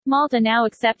Malta now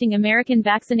accepting American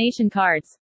vaccination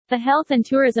cards. The Health and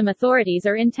Tourism authorities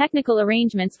are in technical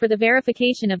arrangements for the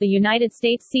verification of the United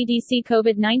States CDC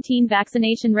COVID-19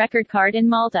 vaccination record card in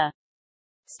Malta.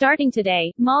 Starting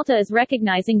today, Malta is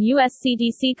recognizing U.S.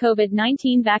 CDC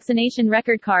COVID-19 vaccination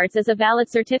record cards as a valid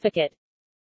certificate.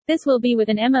 This will be with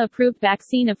an EMA-approved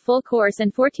vaccine of full course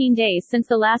and 14 days since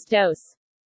the last dose.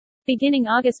 Beginning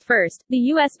August 1, the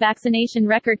U.S. vaccination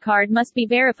record card must be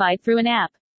verified through an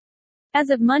app. As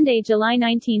of Monday, July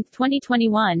 19,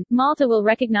 2021, Malta will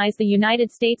recognize the United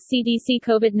States CDC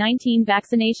COVID-19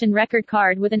 vaccination record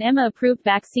card with an EMA-approved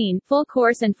vaccine, full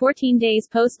course and 14 days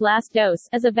post-last dose,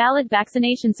 as a valid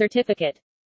vaccination certificate.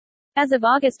 As of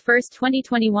August 1,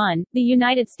 2021, the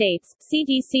United States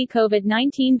CDC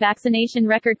COVID-19 vaccination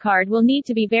record card will need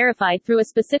to be verified through a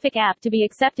specific app to be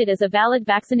accepted as a valid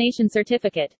vaccination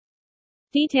certificate.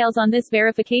 Details on this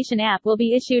verification app will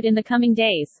be issued in the coming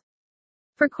days.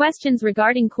 For questions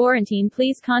regarding quarantine,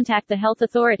 please contact the health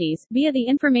authorities via the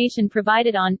information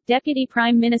provided on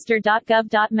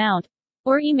deputyprimeminister.gov.mount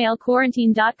or email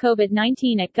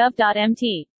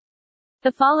quarantine.covid19@gov.mt.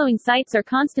 The following sites are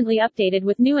constantly updated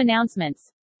with new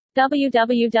announcements.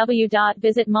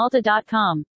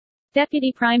 www.visitmalta.com.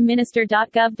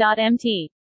 deputyprimeminister.gov.mt.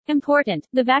 Important: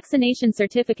 the vaccination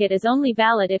certificate is only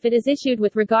valid if it is issued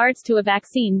with regards to a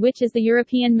vaccine which is the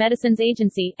European Medicines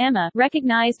Agency (EMA)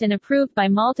 recognized and approved by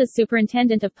Malta's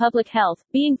Superintendent of Public Health,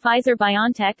 being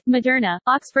Pfizer-BioNTech, Moderna,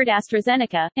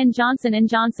 Oxford-AstraZeneca, and Johnson &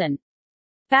 Johnson.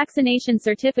 Vaccination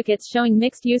certificates showing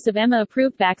mixed use of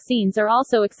EMA-approved vaccines are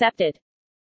also accepted.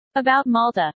 About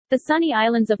Malta. The sunny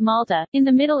islands of Malta, in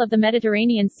the middle of the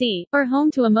Mediterranean Sea, are home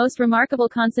to a most remarkable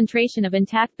concentration of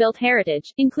intact built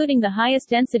heritage, including the highest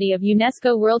density of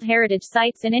UNESCO World Heritage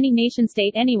Sites in any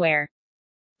nation-state anywhere.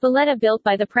 Valletta, built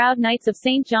by the proud Knights of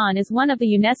St. John, is one of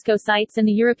the UNESCO sites and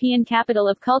the European Capital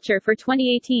of Culture for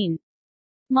 2018.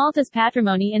 Malta's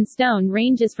patrimony in stone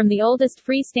ranges from the oldest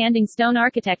freestanding stone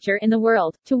architecture in the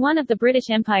world, to one of the British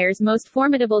Empire's most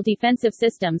formidable defensive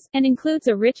systems, and includes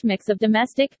a rich mix of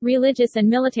domestic, religious and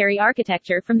military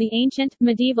architecture from the ancient,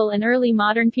 medieval and early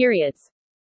modern periods.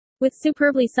 With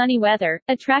superbly sunny weather,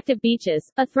 attractive beaches,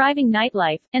 a thriving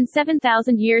nightlife, and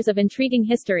 7,000 years of intriguing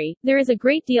history, there is a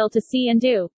great deal to see and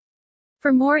do.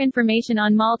 For more information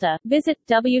on Malta, visit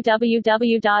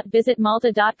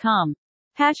www.visitmalta.com.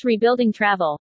 #Rebuilding Travel